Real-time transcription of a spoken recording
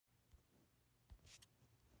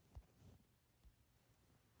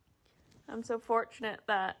I'm so fortunate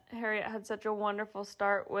that Harriet had such a wonderful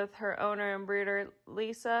start with her owner and breeder,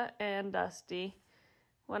 Lisa and Dusty.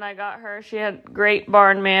 When I got her, she had great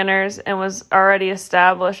barn manners and was already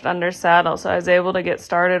established under saddle, so I was able to get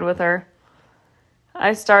started with her.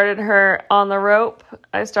 I started her on the rope.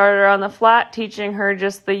 I started her on the flat, teaching her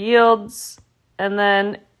just the yields, and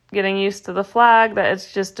then getting used to the flag, that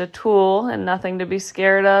it's just a tool and nothing to be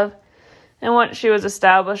scared of. And once she was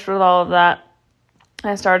established with all of that,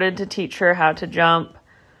 I started to teach her how to jump.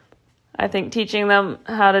 I think teaching them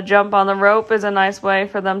how to jump on the rope is a nice way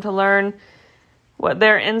for them to learn what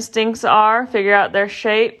their instincts are, figure out their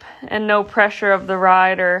shape, and no pressure of the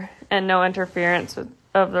rider and no interference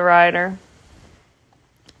of the rider.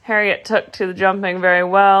 Harriet took to the jumping very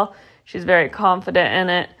well. She's very confident in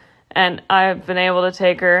it, and I've been able to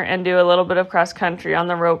take her and do a little bit of cross country on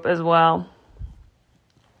the rope as well.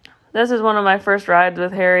 This is one of my first rides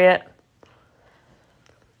with Harriet.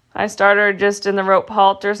 I started her just in the rope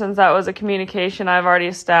halter since that was a communication I've already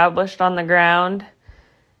established on the ground.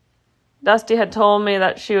 Dusty had told me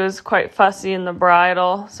that she was quite fussy in the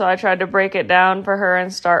bridle, so I tried to break it down for her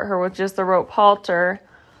and start her with just the rope halter,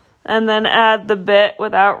 and then add the bit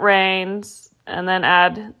without reins, and then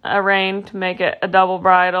add a rein to make it a double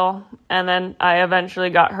bridle, and then I eventually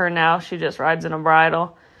got her now. She just rides in a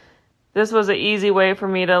bridle. This was an easy way for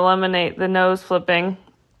me to eliminate the nose flipping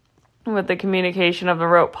with the communication of the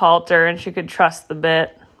rope halter, and she could trust the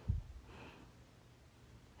bit.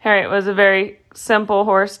 Harriet was a very simple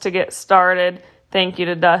horse to get started, thank you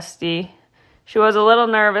to Dusty. She was a little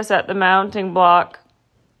nervous at the mounting block.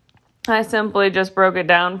 I simply just broke it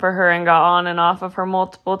down for her and got on and off of her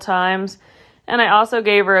multiple times, and I also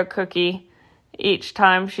gave her a cookie each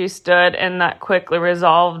time she stood, and that quickly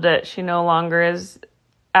resolved it. She no longer is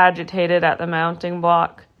agitated at the mounting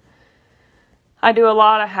block. I do a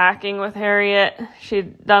lot of hacking with Harriet.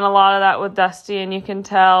 She'd done a lot of that with Dusty, and you can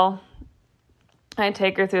tell. I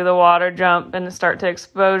take her through the water jump and start to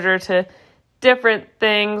expose her to different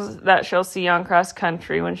things that she'll see on cross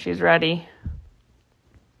country when she's ready.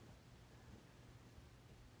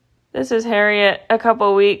 This is Harriet a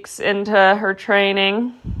couple weeks into her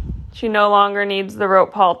training. She no longer needs the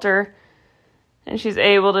rope halter, and she's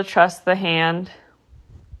able to trust the hand.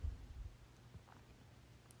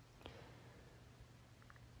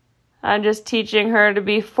 I'm just teaching her to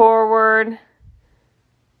be forward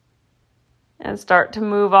and start to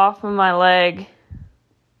move off of my leg.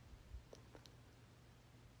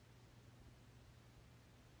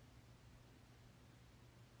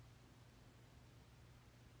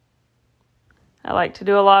 I like to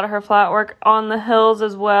do a lot of her flat work on the hills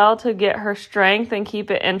as well to get her strength and keep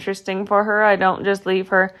it interesting for her. I don't just leave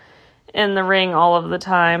her in the ring all of the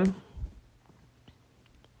time.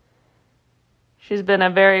 She's been a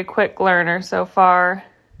very quick learner so far.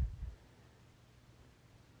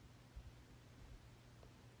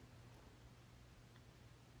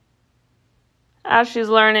 As she's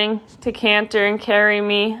learning to canter and carry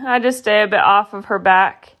me, I just stay a bit off of her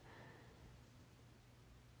back.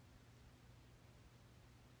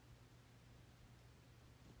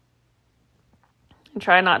 And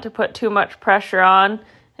try not to put too much pressure on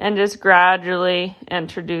and just gradually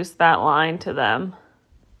introduce that line to them.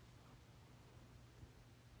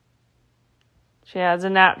 She has a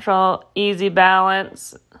natural, easy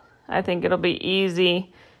balance. I think it'll be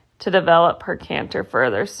easy to develop her canter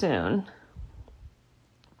further soon.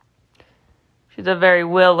 She's a very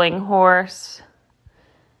willing horse.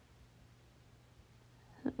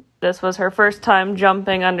 This was her first time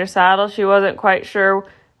jumping under saddle. She wasn't quite sure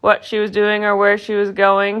what she was doing or where she was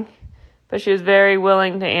going, but she was very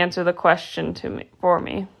willing to answer the question for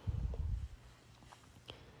me.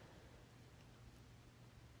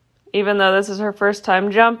 Even though this is her first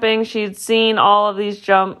time jumping, she'd seen all of these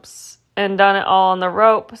jumps and done it all on the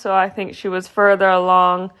rope, so I think she was further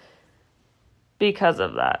along because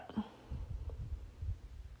of that.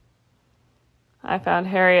 I found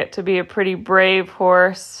Harriet to be a pretty brave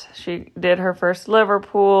horse. She did her first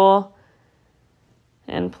Liverpool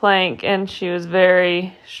and plank, and she was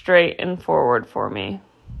very straight and forward for me.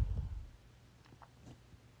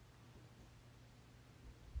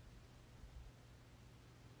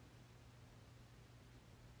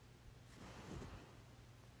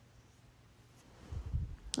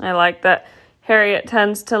 I like that Harriet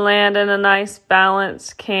tends to land in a nice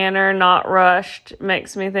balanced canter, not rushed. It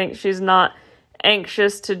makes me think she's not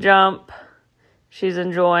anxious to jump. She's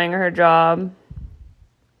enjoying her job.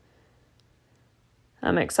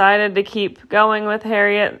 I'm excited to keep going with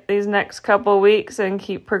Harriet these next couple weeks and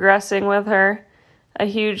keep progressing with her. A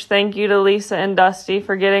huge thank you to Lisa and Dusty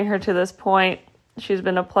for getting her to this point. She's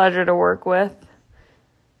been a pleasure to work with.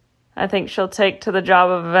 I think she'll take to the job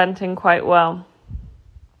of eventing quite well.